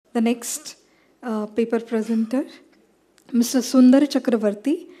the next paper presenter, Mr. Sunder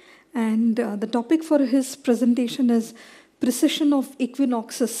Chakravarty, and the topic for his presentation is Precession of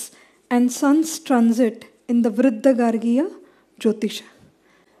Equinoxes and Sun's Transit in the Vṛddha-Gārgīya Jyotiṣa.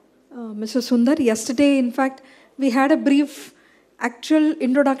 Mr. Sunder, yesterday, in fact, we had a brief actual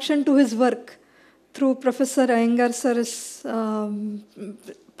introduction to his work through Professor Iyengar sir's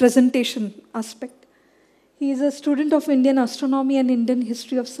presentation aspect. He is a student of Indian astronomy and Indian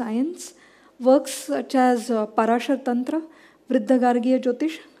history of science. Works such as Paraṣar-tantra, Vṛddha-Gārgīya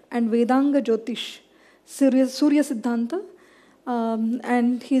Jyotiṣa, and Vedanga Jyotish, Surya Siddhānta,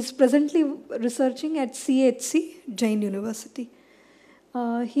 and he is presently researching at CAHC, Jain University.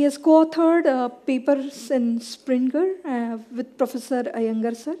 He has co-authored papers in Springer with Professor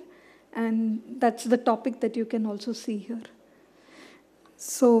Iyengar sir, and that's the topic that you can also see here.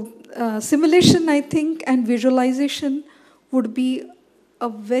 So simulation, I think, and visualization would be a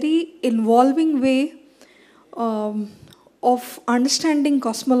very involving way of understanding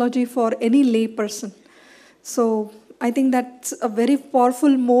cosmology for any lay person. So I think that's a very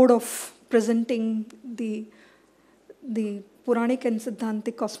powerful mode of presenting the Purāṇic and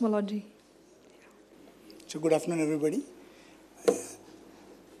Siddhāntic cosmology. So good afternoon, everybody.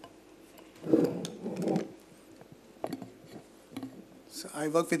 So I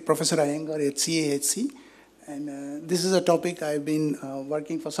work with Professor Iyengar at CAHC, and this is a topic I've been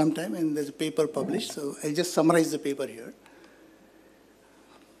working for some time, and there's a paper published, so I'll just summarize the paper here.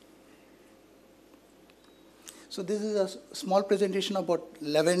 So this is a small presentation, about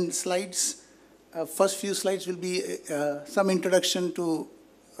 11 slides. First few slides will be some introduction to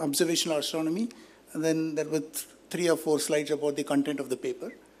observational astronomy, and then there were 3 or 4 slides about the content of the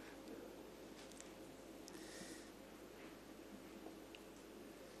paper.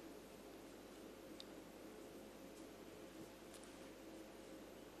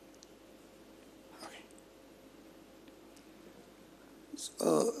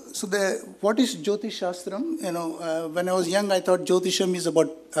 So what is Jyotish-shastram? You know, when I was young, I thought Jyotisham is about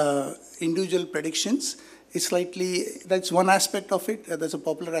individual predictions. It's slightly, that's one aspect of it, that's a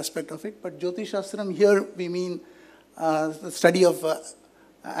popular aspect of it. But Jyotish-shastram, here we mean the study of,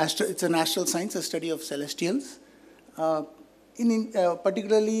 it's an astral science, a study of celestials.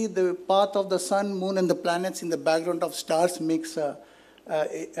 Particularly the path of the sun, moon, and the planets in the background of stars makes,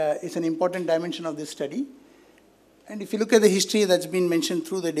 is an important dimension of this study. And if you look at the history that's been mentioned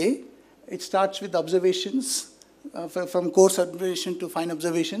through the day, it starts with observations, from coarse observation to fine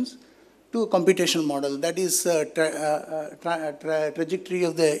observations, to a computational model. That is trajectory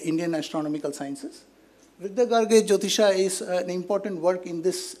of the Indian astronomical sciences. Vṛddha-Gārgīya Jyotiṣa is an important work in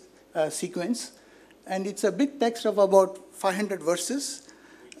this sequence, and it's a big text of about 500 verses,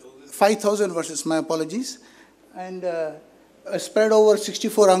 5,000 verses, my apologies, and spread over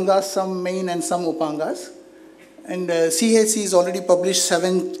 64 aṅgas, some main and some upangas. And CAHC has already published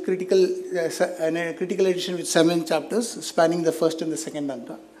 7 critical, a critical edition with 7 chapters spanning the first and the second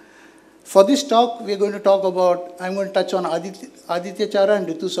aṅga. For this talk, we are going to talk about, I'm going to touch on Ādityacāra and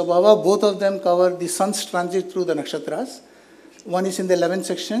Ṛtusvabhāva. Both of them cover the sun's transit through the nakṣatras. One is in the 11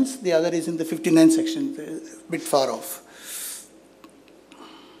 sections, the other is in the 59 section, a bit far off.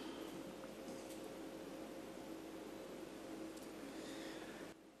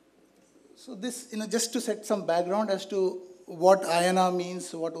 So this, just to set some background as to what ayana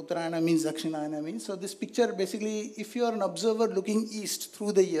means, what uttarāyaṇa means, dakṣiṇāyaṇa means. So this picture, basically, if you are an observer looking east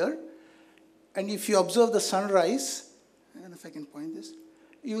through the year, and if you observe the sunrise, and if I can point this,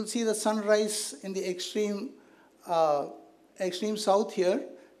 you will see the sunrise in the extreme south here,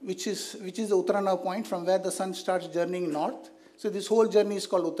 which is the uttarāyaṇa point from where the sun starts journeying north. So this whole journey is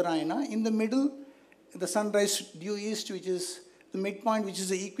called uttarāyaṇa. In the middle, the sunrise due east, which is the midpoint, which is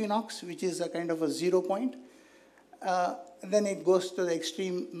the equinox, which is a kind of a 0 point. Then it goes to the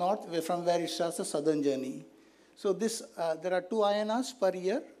extreme north, from where it starts the southern journey. So this, there are 2 ayanas per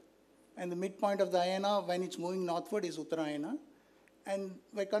year, and the midpoint of the ayana, when it's moving northward, is uttarāyaṇa. And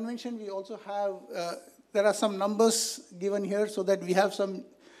by convention, we also have, there are some numbers given here so that we have some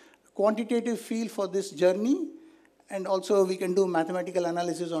quantitative feel for this journey, and also we can do mathematical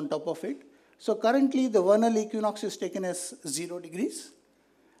analysis on top of it. So currently, the vernal equinox is taken as 0 degrees,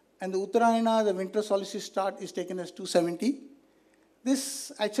 and the uttarāyaṇa, the winter solstice start, is taken as 270.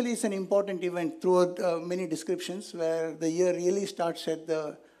 This actually is an important event throughout many descriptions, where the year really starts at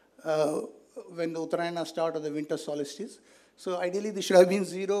the when the uttarāyaṇa start or the winter solstice. So ideally, this should have been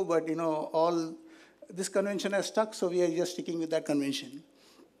 0, but all this convention has stuck, so we are just sticking with that convention.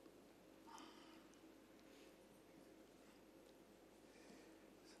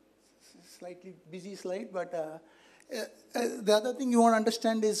 Slightly busy slide, but The other thing you want to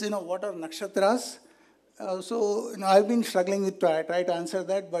understand is, what are nakṣatras? I've been struggling with try to answer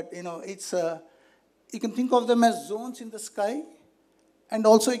that, but, it's, you can think of them as zones in the sky, and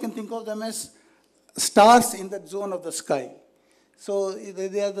also you can think of them as stars in that zone of the sky. So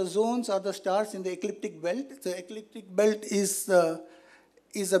they are the zones or the stars in the ecliptic belt. The ecliptic belt is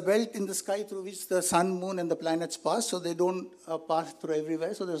a belt in the sky through which the sun, moon, and the planets pass. So they don't pass through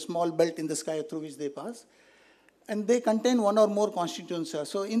everywhere. So there's a small belt in the sky through which they pass. And they contain one or more constituents.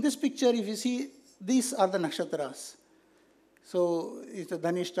 So in this picture, if you see, these are the nakṣatras. So it's the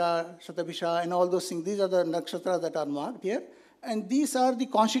Dhanishta, Shatabhisha, and all those things. These are the nakṣatras that are marked here. And these are the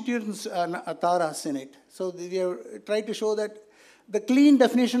constituents, taras in it. So we have tried to show that the clean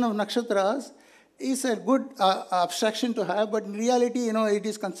definition of nakṣatras is a good abstraction to have, but in reality, it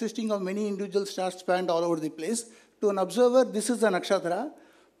is consisting of many individual stars spanned all over the place. To an observer, this is a nakṣatra.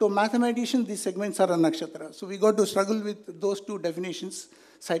 To a mathematician, these segments are a nakṣatra. So we got to struggle with those two definitions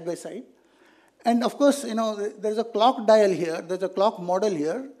side by side. And of course, there's a clock dial here, there's a clock model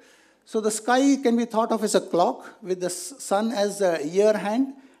here. So the sky can be thought of as a clock with the sun as a year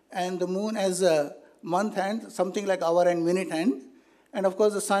hand and the moon as a month hand, something like hour and minute hand. And of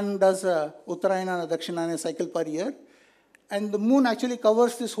course, the sun does a uttarāyaṇa and dakṣiṇāyaṇa cycle per year. And the moon actually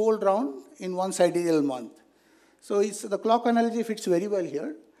covers this whole round in one sidereal month. So the clock analogy fits very well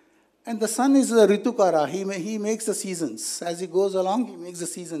here. And the sun is a Ṛṭukāra. He makes the seasons. As he goes along, he makes the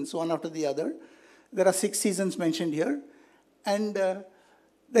seasons one after the other. There are 6 seasons mentioned here. And there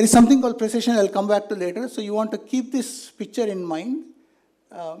is something called precession I'll come back to later. So you want to keep this picture in mind.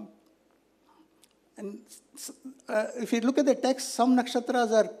 If you look at the text, some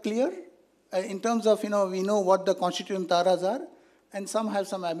nakṣatras are clear in terms of, we know what the constituent taras are, and some have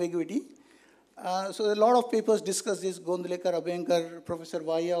some ambiguity. So a lot of papers discuss this. Gondlekar, Iyengar, Professor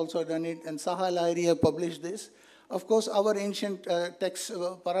Vaya also done it, and Saha Lahiri have published this. Of course, our ancient texts,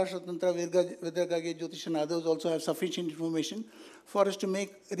 Parāṣaratantra, Vṛddha-Gārgīya Jyotiṣa, and others also have sufficient information for us to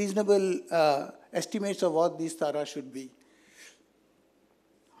make reasonable estimates of what these taras should be.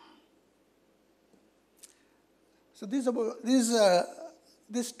 So this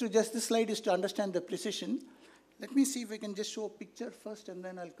slide is to understand the precision. Let me see if I can just show a picture first, and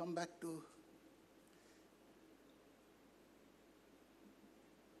then I'll come back to.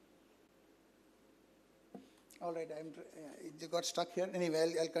 All right, it got stuck here.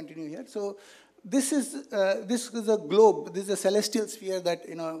 Anyway, I'll continue here. So this is a globe. This is a celestial sphere that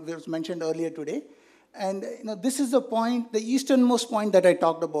was mentioned earlier today. And this is the point, the easternmost point that I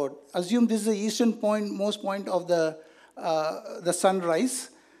talked about. Assume this is the easternmost point of the sunrise.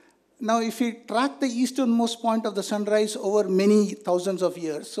 Now, if we track the easternmost point of the sunrise over many thousands of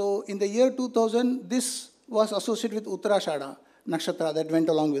years, so in the year 2000, this was associated with uttarāyaṇa nakṣatra that went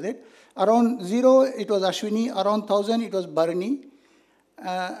along with it. Around 0, it was Ashwini. Around 1000, it was Bharani.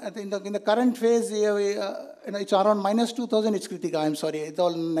 In the current phase, it's around minus 2000, it's Kritika. I'm sorry, it's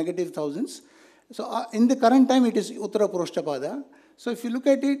all negative thousands. So in the current time, it is Uttara Purushtapada. So if you look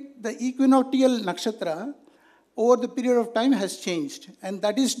at it, the equinoctial nakṣatra over the period of time has changed. And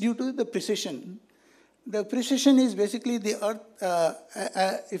that is due to the precession. The precession is basically the Earth.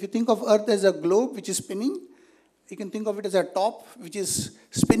 If you think of Earth as a globe which is spinning, you can think of it as a top which is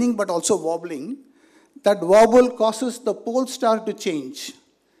spinning but also wobbling. That wobble causes the pole star to change.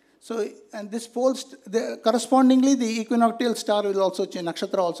 So, and this pole, correspondingly, the equinoctial star will also change,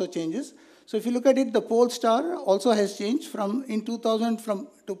 nakṣatra also changes. So if you look at it, the pole star also has changed from in 2000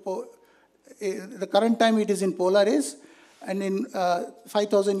 the current time it is in Polaris, and in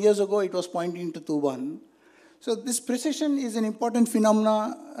 5,000 years ago it was pointing to Tuban. So this precession is an important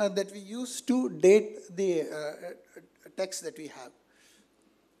phenomena that we use to date the text that we have.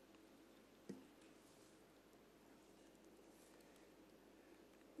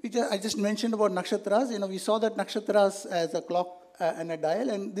 I just mentioned about nakṣatras. We saw that nakṣatras as a clock and a dial,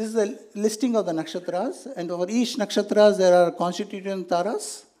 and this is a listing of the nakṣatras. And over each nakṣatras there are constituent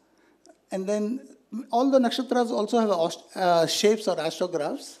taras, and then all the nakṣatras also have shapes or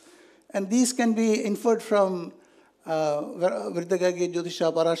astrographs, and these can be inferred from Vṛddha-Gārgīya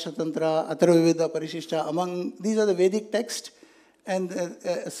Jyotiṣa, Parāṣaratantra, Atharvaveda, Parishishta. Among these are the Vedic text, and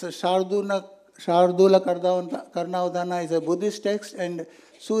Shardula Karnavadana is a Buddhist text, and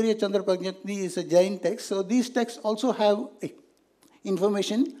Surya Chandra Prajnapti is a Jain text. So these texts also have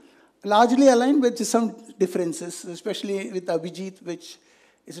information largely aligned with some differences, especially with Abhijit, which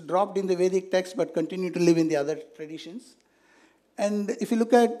is dropped in the Vedic text but continue to live in the other traditions. And if you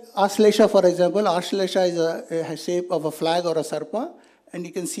look at Aślesha, for example, Aślesha is a shape of a flag or a sarpa, and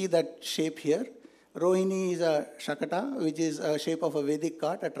you can see that shape here. Rohini is a shakata, which is a shape of a Vedic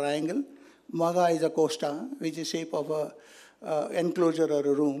cart, a triangle. Maga is a koshta, which is shape of a enclosure or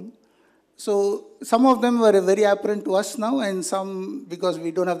a room. So some of them were very apparent to us now, and some, because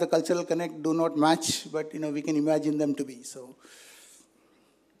we don't have the cultural connect, do not match, but we can imagine them to be. So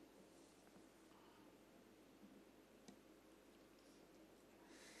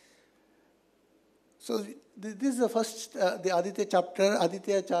this is the first, the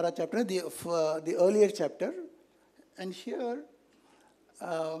Ādityacāra chapter, the earlier chapter. And here,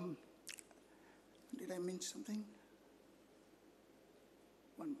 did I mention something?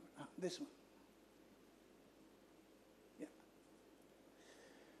 One more, this one. Yeah.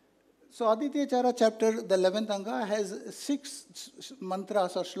 So Ādityacāra chapter, the 11th aṅga, has 6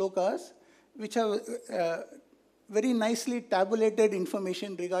 mantras or shlokas, which have very nicely tabulated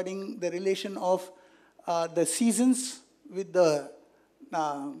information regarding the relation of the seasons with the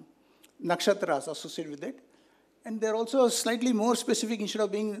nakṣatras associated with it. And they're also slightly more specific. Instead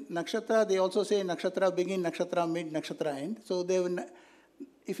of being nakṣatra, they also say nakṣatra begin, nakṣatra mid, nakṣatra end. So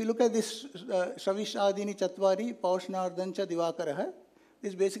if you look at this Shravishadini Chatvari, Paushnardancha Divakaraha,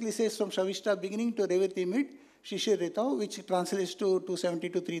 this basically says from Shavishta beginning to Revati mid, Shishir Ritau, which translates to 270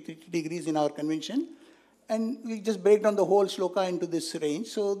 to 330 degrees in our convention. And we just break down the whole shloka into this range.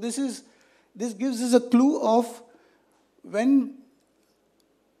 So this gives us a clue of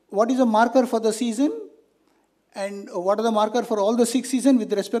what is a marker for the season, and what are the marker for all the 6 seasons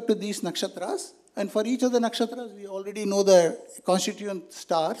with respect to these nakṣatras. And for each of the nakṣatras, we already know the constituent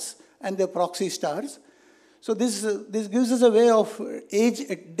stars and their proxy stars. So this gives us a way of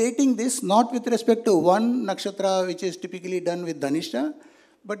dating this, not with respect to one nakṣatra, which is typically done with Dhanishta,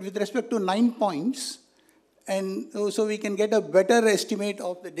 but with respect to 9 points. And so we can get a better estimate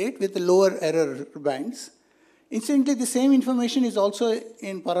of the date with lower error bands. Incidentally, the same information is also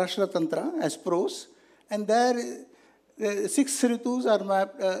in Parashara Tantra as prose. And there, 6 ritus are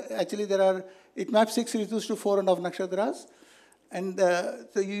mapped. Actually, it maps 6 ritus to 4.5 nakṣatras. And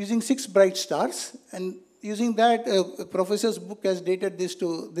so using 6 bright stars. And using that, a professor's book has dated this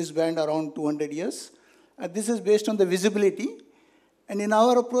to this band around 200 years. This is based on the visibility. And in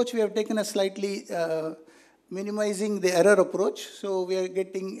our approach, we have taken a slightly minimizing the error approach. So we are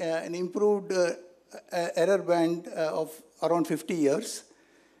getting an improved error band of around 50 years.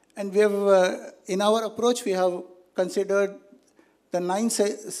 And we have, in our approach, we have considered the 9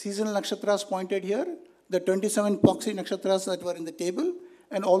 seasonal nakṣatras pointed here, the 27 proxy nakṣatras that were in the table,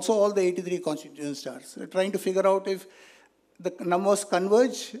 and also all the 83 constituent stars. We're trying to figure out if the numbers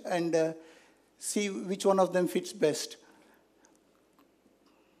converge and see which one of them fits best.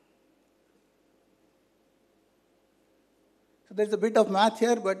 So there's a bit of math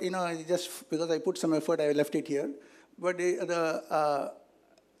here, but just because I put some effort, I left it here. But the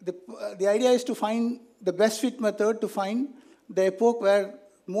idea is to find the best fit method to find the epoch where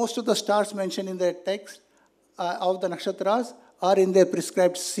most of the stars mentioned in the text of the nakṣatras are in their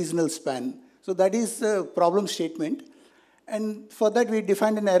prescribed seasonal span. So that is the problem statement. And for that, we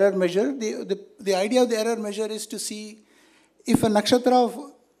defined an error measure. The idea of the error measure is to see if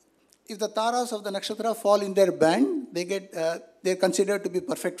if the taras of the nakṣatra fall in their band, they're considered to be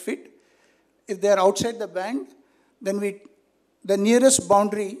perfect fit. If they are outside the band, then the nearest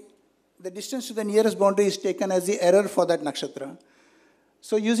boundary, the distance to the nearest boundary is taken as the error for that nakṣatra.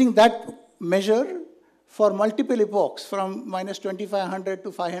 So using that measure for multiple epochs from minus 2500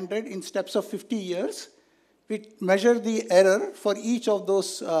 to 500 in steps of 50 years, we measure the error for each of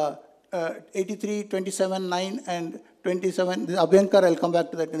those 83, 27, 9, and 27. The Iyengar, I'll come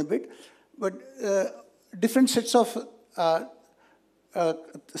back to that in a bit. But different sets of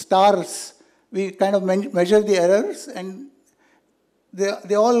stars, we kind of measure the errors, and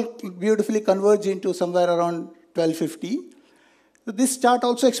they all beautifully converge into somewhere around 1250. So this chart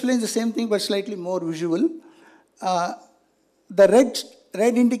also explains the same thing, but slightly more visual. The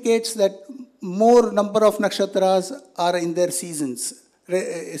red indicates that more number of nakṣatras are in their seasons.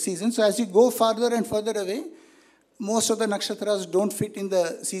 So as you go farther and further away, most of the nakṣatras don't fit in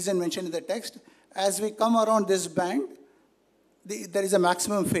the season mentioned in the text. As we come around this band, there is a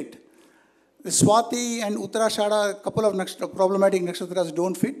maximum fit. The Swati and Uttarāyaṇa, a couple of problematic nakṣatras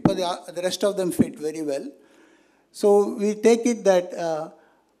don't fit, but the rest of them fit very well. So we take it that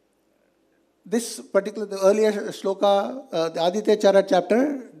this particular, the earlier shloka, the Ādityacāra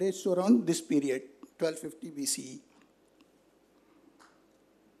chapter, dates to around this period, 1250 BCE.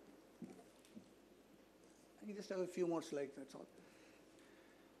 I just have a few more slides, that's all.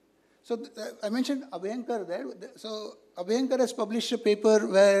 So I mentioned Iyengar there. So Iyengar has published a paper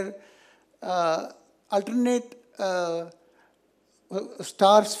where alternate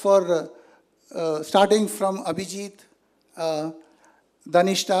stars for starting from Abhijit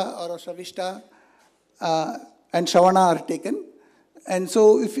Dhanishta or Sravishta and Shravana are taken. And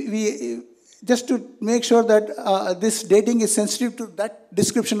so if we, just to make sure that this dating is sensitive to that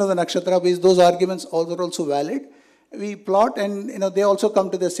description of the nakshatra, because those arguments are also valid, we plot and they also come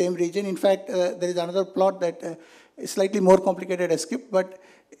to the same region. In fact, there is another plot that is slightly more complicated, I skipped, but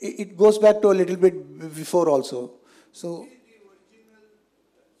it goes back to a little bit before also. So,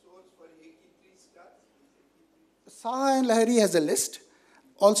 Saha and Lahari has a list.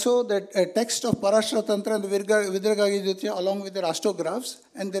 Also, the text of Parashara Tantra and the Vṛddha-Gārgīya Jyotiṣa along with their astrographs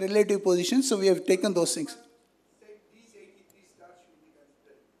and their relative positions. So, we have taken those things. These 83 stars should be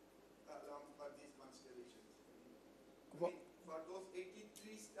considered along for these constellations. For those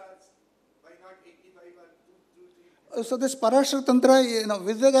 83 stars, why not 85 or 2, 2, 3? So, this Parashara Tantra,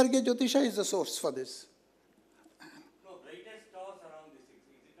 Vṛddha-Gārgīya Jyotiṣa is the source for this. No, brightest stars around the 6.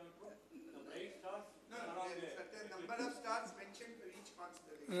 Is it not true? The bright stars around the Certain number of stars mentioned for each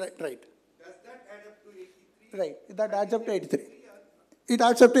constellation. Right. Does that add up to 83? Right, that adds up to 83. It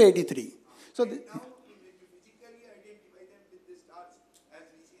adds up to 83. So, now, if you physically identify them with the stars as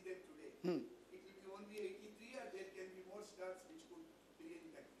we see them today, it will be only 83 or there can be more stars which could be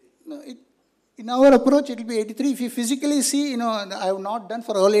in that place? no, in our approach, it will be 83. If you physically see, I have not done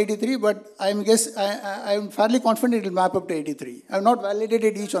for all 83, but I am fairly confident it will map up to 83. I have not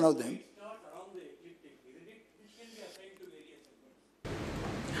validated each one of them. stars around the ecliptic, isn't it? Which can be assigned to various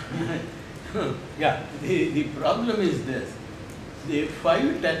segments. Yeah, the problem is this. The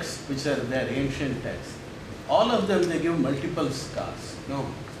 5 texts which are there, ancient texts, all of them they give multiple stars. No.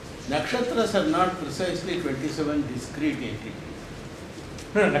 Nakṣatras are not precisely 27 discrete entities.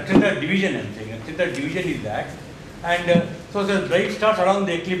 No, nakshatra division I'm saying. Nakshatra division is that. And so the bright stars around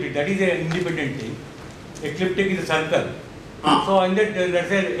the ecliptic, that is an independent thing. Ecliptic is a circle. So in that, let's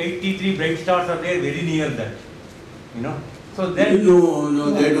say 83 bright stars are there very near that. So then...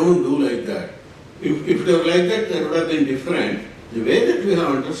 No, they don't do like that. If they were like that, they would have been different. The way that we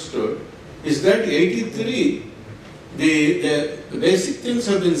have understood is that 83, the basic things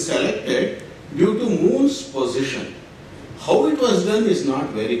have been selected due to moon's position. How it was done is not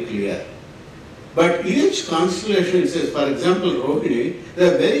very clear. But each constellation says, for example, Rohini, they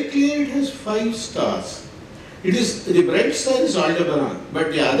are very clear it has 5 stars. It is, the bright star is Aldebaran,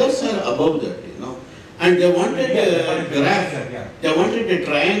 but the others are above that, And they wanted a graph, they wanted a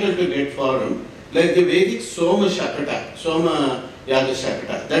triangle to get formed, like the Vedic Soma Shakata, Soma Yaga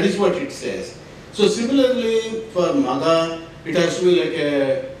Shakata. That is what it says. So similarly, for Magha, it has to be like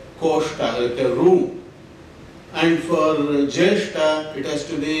a koshta, like a room. And for Jeshta, it has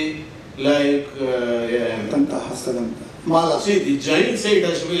to be like Mala. See, the Jain say it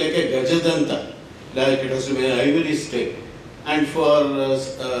has to be like a Gajadanta, like it has to be an ivory stick. And for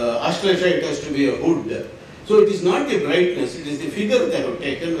Ashlasha, it has to be a hood. So it is not the brightness, it is the figure they have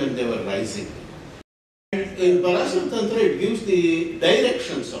taken when they were rising. And in Parashara Tantra, it gives the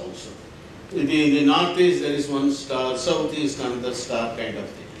directions also. The northeast, there is one star, southeast, another star kind of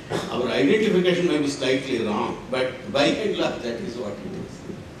thing. Our identification may be slightly wrong, but by and large, that is what it is.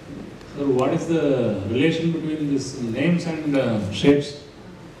 So what is the relation between these names and shapes?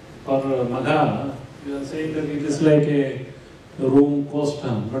 For Magha, you are saying that it is like a room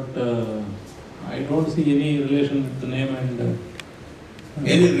costa, but I don't see any relation with the name and...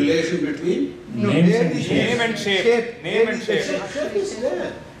 Any relation between? Names and shapes. Name and shape. Name and shape. Shape is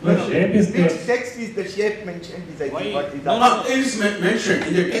there. No, shape is there. Which text is the shape mentioned? Is I think what is It is mentioned,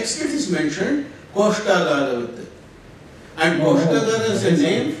 in the text it is mentioned, Koshtagara. And Koshtagara is a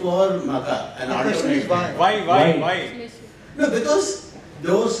name for Magha, an alternate name. Why? No, because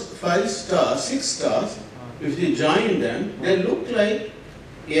those 5 stars, 6 stars, if you join them, they look like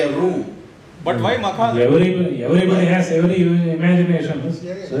a room. But why Makha? Everybody has every imagination.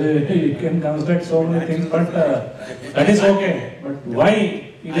 So you can construct so many things, but that is okay. But why?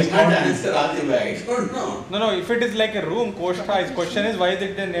 I can't answer Ādityacāra, I don't know. No, if it is like a room, Koshta, his question is why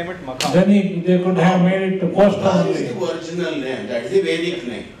did they name it Makha? Then they could have made it Koshta That is only. the original name, that is the Vedic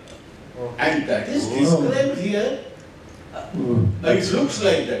name. And that is described here. It looks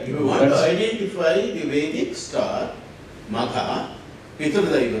like that. If you want to identify the Vedic star, Magha,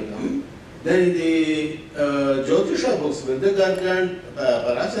 Piturdaivatam, then the Jyotiṣa books, Vṛddha-Gārgīya and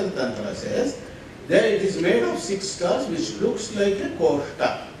Parashara Tantra says, that it is made of 6 stars which looks like a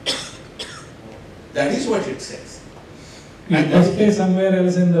koshta. That is what it says. It must be somewhere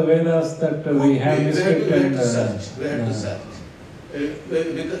else in the Vedas that we have missed it. We have to search.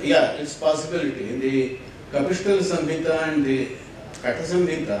 Yeah, it's possibility. In the Kapishtal Samhita and the Kata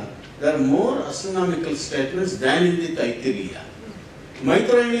Samhita, there are more astronomical statements than in the Taittiriya.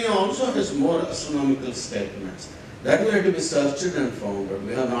 Maitrayani also has more astronomical statements. That will have to be searched and found out.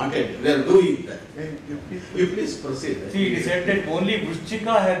 We have not yet. We are doing that. You please proceed. See, it is said that only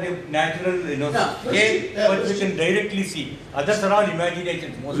Vṛddha-Gārgīya has the natural, scale, but we can directly see. Others are all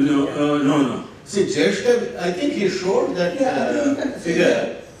imaginations mostly. No. See, Jyotiṣa, I think he showed that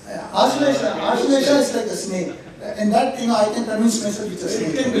figure. Ādityacāra is like a snake. And that, I can convince myself it's a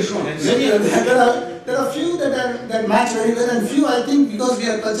snake. It can be shown. There are few that match very well, and few, I think, because we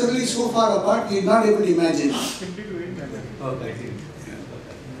are culturally so far apart, we are not able to imagine. Okay.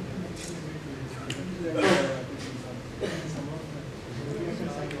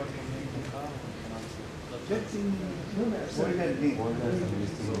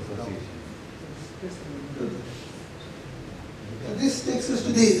 So this takes us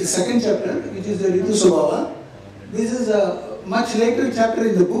to the second chapter, which is the Ṛtusvabhāva. This is a much later chapter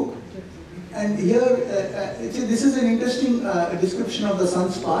in the book, and here this is an interesting description of the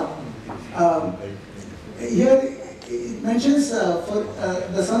sun's path. Here it mentions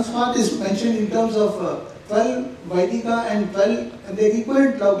the sun's path is mentioned in terms of 12 Vaidika and 12 their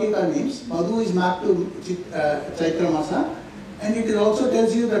equivalent Laukika names. Madhu is mapped to Chaitra Masa, and it also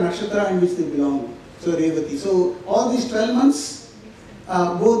tells you the nakṣatra in which they belong. So Revati. So all these 12 months,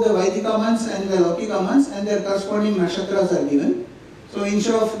 both the Vaidika months and the Laukika months and their corresponding nakṣatras are given. So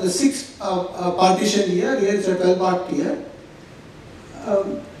instead of the 6 partition here it's a 12 part here.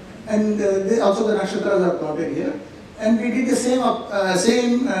 And also the nakṣatras are plotted here. And we did the same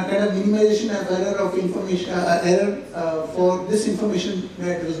kind of minimization of error of information, for this information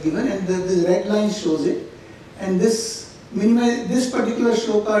that was given, and the red line shows it. And this particular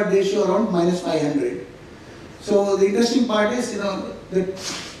shloka they show around -500. So the interesting part is,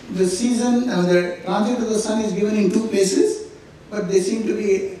 the season, the transit of the sun is given in 2 places, but they seem to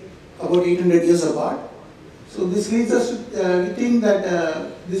be about 800 years apart. So this leads us to think that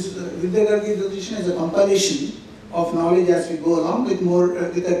this Vṛddha-Gārgīya Jyotiṣa is a compilation of knowledge as we go along with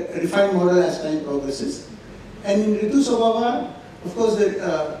a refined model as time progresses. And in Ṛtusvabhāva, of course,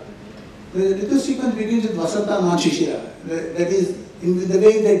 the Ritu sequence begins with Vasanta non-Shishira. That is in the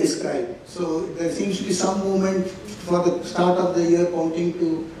way they describe. So there seems to be some movement for the start of the year pointing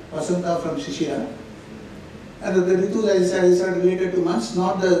to Vasanta from Shishira. And the Ritus, as I said, are related to months,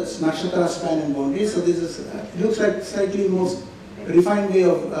 not the nakṣatra span and boundaries. So this is, it looks like slightly more refined way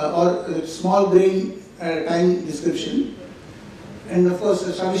of, or small grain time description. And of course,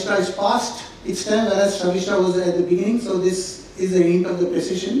 Shravishta is past its time, whereas Shravishta was at the beginning. So this is a hint of the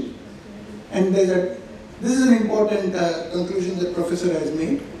precision. And this is an important conclusion that Professor has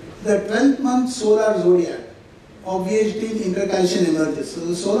made. The 12-month solar zodiac, obviously intercalation emerges. So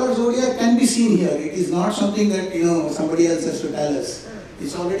the solar zodiac can be seen here. It is not something that somebody else has to tell us.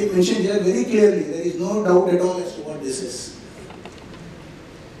 It's already mentioned here very clearly. There is no doubt at all as to what this is.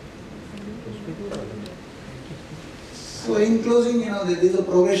 So in closing, there is a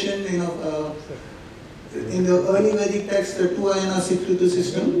progression, in the early Vedic text, the 2-ayana 6-ritu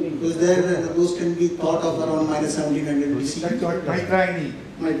system was there, and those can be thought of around -1700 BC. That's called Maitrayani.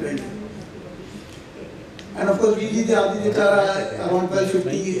 And of course, the Ādityacāra around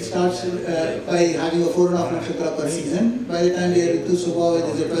 1250 starts by having a 4.5 nakṣatra per season. By the time we are Ṛtusvabhāva,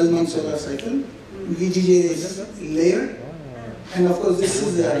 there is a 12-month solar cycle. VGJ is layered. And of course, this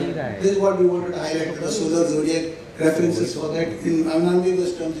is what we wanted to highlight, the solar zodiac. References for that in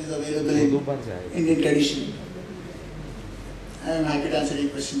unambiguous terms is available in Indian tradition. I am happy to answer any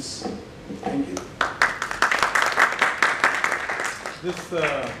questions. Thank you.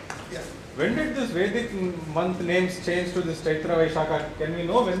 When did this Vedic month names change to this Chaitra Vaishakha? Can we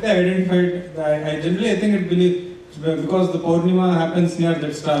know when they identified? I generally think it believe because the Purnima happens near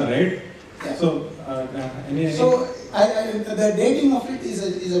that star, right? Yeah. So, the dating of it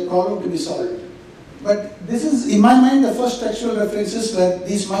is a problem to be solved. But this is, in my mind, the first textual references where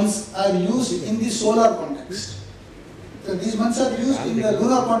these months are used in the solar context. So these months are used in the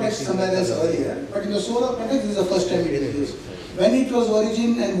lunar context somewhere else earlier, but in the solar context, this is the first time it is used. When it was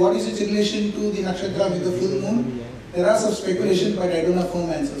origin and what is its relation to the nakṣatra with the full moon, there are some speculation, but I don't have firm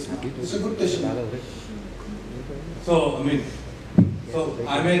answers now. It's a good question. So,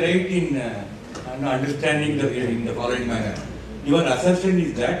 am I right in understanding in the following manner? Your assertion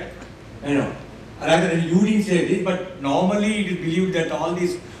is that, rather you didn't say this, but normally it is believed that all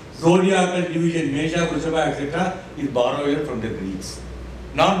these zodiacal division, Mesha, Vṛṣabha, etc., is borrowed from the Greeks.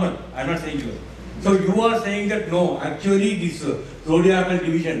 Normal, I am not saying you. So you are saying that no, actually this zodiacal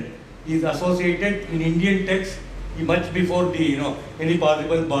division is associated in Indian text much before the any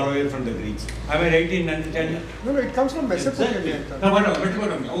possible borrowal from the Greeks. Am I right in understanding? No, it comes from Mesopotamia. No,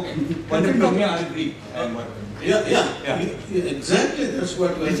 Mesopotamia. Okay. Mesopotamia, I agree. Exactly, that's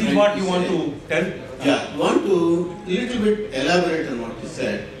what we are This is trying what to you want say. to tell? Yeah, want to little bit elaborate on what you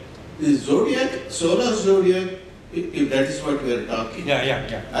said. The zodiac, solar zodiac, if that is what we are talking.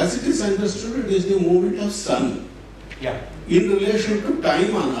 Yeah. As it is understood, it is the movement of sun. Yeah. In relation to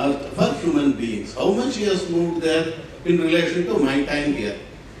time on earth for human beings. How much he has moved there in relation to my time here.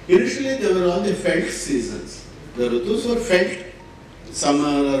 Initially, they were all the felt seasons. The Ritus were felt,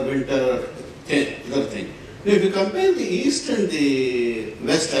 summer or winter or other thing. Now, if you compare the east and the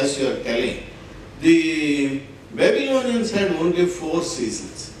west, as you are telling, the Babylonians had only 4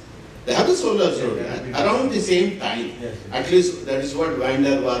 seasons. They have the solar zodiac around the same time. Yes. At least that is what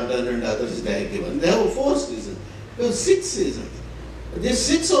Vṛddha-Gārgīya and others they have given. They have 4 seasons. They have 6 seasons. This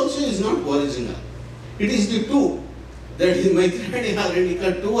 6 also is not original. It is the 2. That is Maitrayani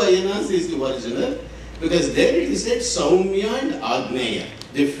Haranika, 2 ayanas is the original. Because there it is said Saumya and Agneya.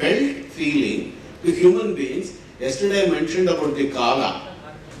 They felt feeling, the human beings. Yesterday I mentioned about the Kala.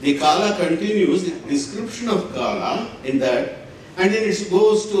 The Kala continues, the description of Kala in that, and then it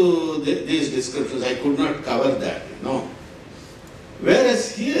goes to these descriptions. I could not cover that, no.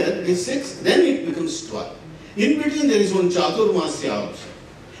 Whereas here, the 6, then it becomes 12. In between there is one Chaturmasya also.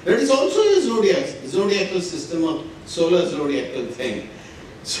 That is also a zodiacal system of solar zodiacal thing.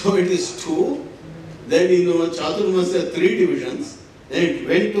 So it is 2, then Chaturmasya 3 divisions, then it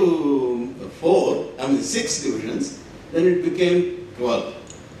went to 6 divisions, then it became 12.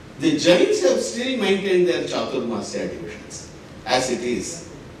 The Jains have still maintained their Chaturmasya divisions, as it is.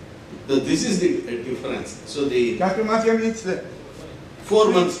 So this is the difference. So the Chaturmasya means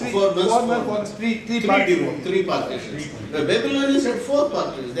 4 months, 3 partitions. The Babylonians had 4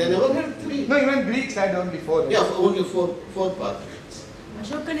 partitions. They never had 3. No, even Greeks had only 4. Yeah, only 4 partitions.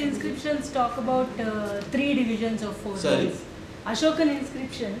 Ashokan inscriptions talk about 3 divisions of 4 Sorry? months. Ashokan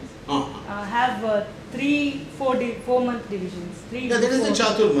inscriptions have 4-month divisions. Yeah, that is the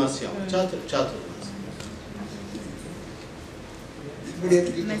Chaturmasya. Chaturmasya.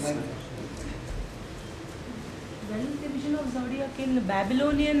 Well, division of zodiac in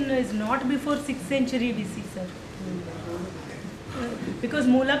Babylonian is not before 6th century BC, sir. Because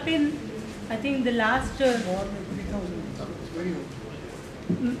Molapin, I think the last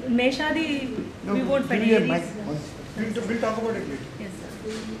Meshadi, we won't find Aries. We'll talk about it later. Yes, sir.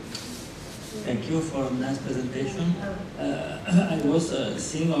 Thank you for a nice presentation. I was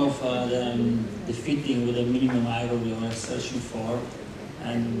seeing of the fitting with the minimum error we were searching for,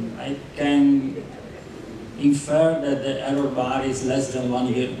 and I can infer that the error bar is less than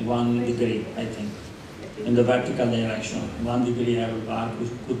 1 degree, I think, in the vertical direction. 1 degree error bar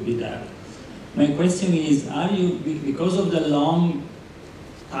could be that. My question is, are you, because of the long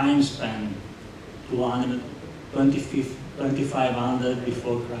time span, 2500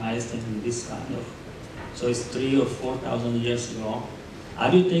 before Christ and this kind of, so it's 3,000 or 4,000 years ago,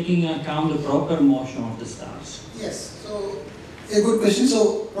 are you taking into account the proper motion of the stars? Yes, so a good question.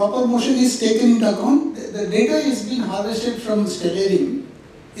 So proper motion is taken into account. The data is being harvested from stellarium.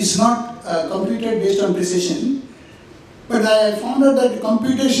 It's not computed based on precision. But I found out that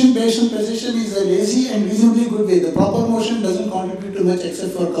computation based on precision is a lazy and reasonably good way. The proper motion doesn't contribute too much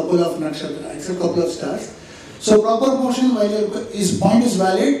except for a couple of nakṣatras, except a couple of stars. So proper motion, while his point is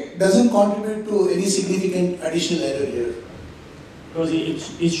valid, doesn't contribute to any significant additional error here. Because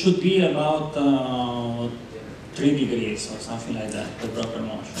it should be about 3 degrees or something like that, the proper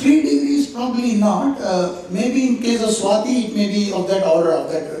motion. 3 degrees probably not. Maybe in case of Swati, it may be of that order, of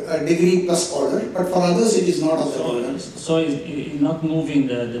that degree plus order. But for others, it is not of that order. So it's not moving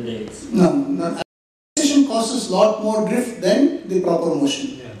the dates? No. Precision causes a lot more drift than the proper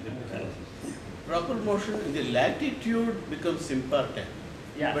motion. Proper motion, the latitude becomes important.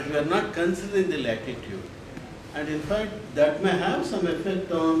 Yeah. But we are not considering the latitude. And in fact, that may have some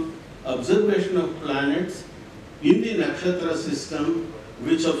effect on observation of planets in the nakṣatra system,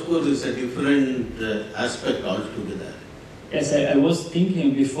 which of course is a different aspect altogether. Yes, I was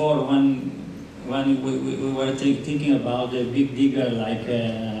thinking before when we were thinking about the big digger like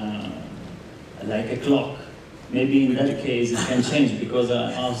a clock. Maybe in that case it can change because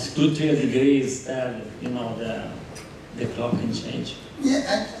of 2-3 degrees there, the clock can change.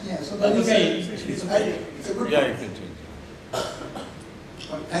 Yeah, so that is okay. It's a good Yeah, point. it can change.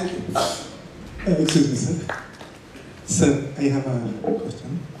 Thank you. Excuse me, sir. Sir, I have a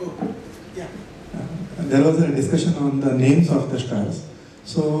question. Yeah. There was a discussion on the names of the stars.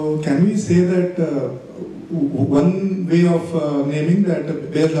 So, can we say that one way of naming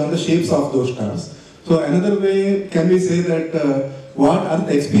that based on the shapes of those stars? So, another way, can we say that what are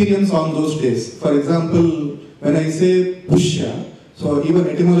the experience on those days? For example, when I say Pushya, So even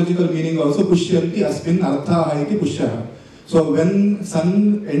etymological meaning also pushyanti asmin arthaha iti pushyaha. So when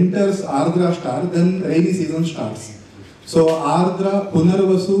sun enters Ardra star, then rainy season starts. So Ardra,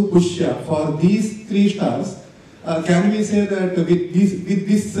 Punarvasu, Pushya, for these three stars, can we say that with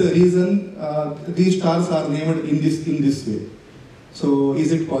this reason, these stars are named in this way? So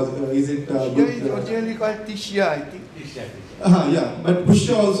is it possible? Is it Pushya good? is originally called Tishya, I think. Yeah, but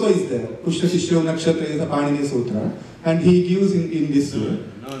Pushya also is there. Pushya Tishya nakṣatra is a Pāṇini Sutra, and he gives in this way.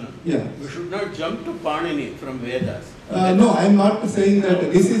 No. Yeah. We should not jump to Pāṇini from Vedas. No, I am not saying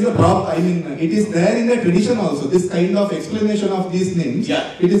that this is a problem. I mean, it is there in the tradition also. This kind of explanation of these names,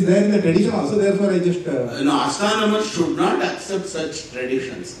 Yeah. it is there in the tradition also. Therefore, I just. No, astronomers should not accept such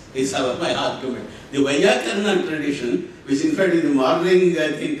traditions, is my argument. The Vṛddha-Gārgīya tradition, which in fact in the morning,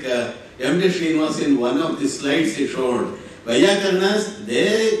 I think M.D. Srinivas in one of the slides he showed, Vṛddha-Gārgīyas,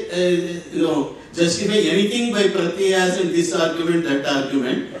 they justify anything by pratyayas and this argument, that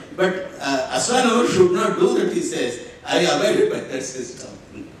argument. But astronomers should not do that, he says. I abided by that system.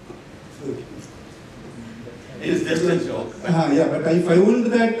 It is just a joke. Yeah, but I found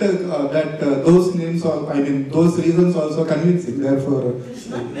that those names, those reasons also convincing. Therefore, It's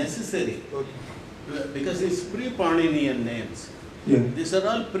not necessary. Because it's pre-Pāṇinian names. Yeah. These are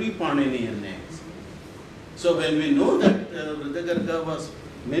all pre-Pāṇinian names. So when we know that Vṛddha-Gārgīya was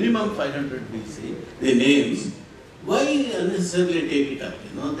minimum 500 BC, the names, why unnecessarily take it up?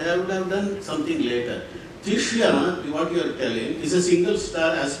 They would have done something later. Tishya, what you are telling, is a single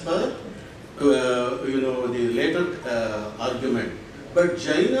star as per the later argument. But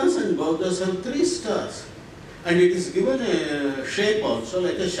Jainas and Bauddhas have 3 stars. And it is given a shape also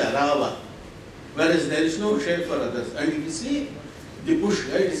like a sharava. Whereas there is no shape for others. And if you see the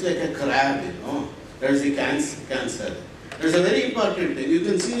pushya, it is like a crab, That is the cancer. That is a very important thing. You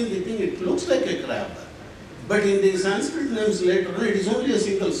can see in the thing, it looks like a crab. But in the Sanskrit names later on, it is only a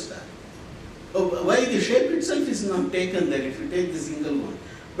single star. Why the shape itself is not taken there if you take the single one.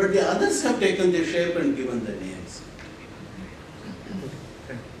 But the others have taken the shape and given the names.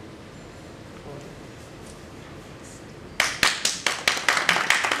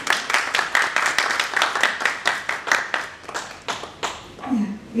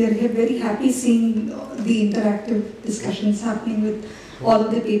 Yeah, we are very happy seeing the interactive discussions happening with all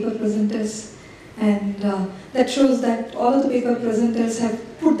of the paper presenters. And that shows that all of the paper presenters have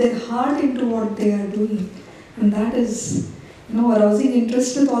put their heart into what they are doing. And that is, arousing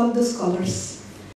interest with all of the scholars.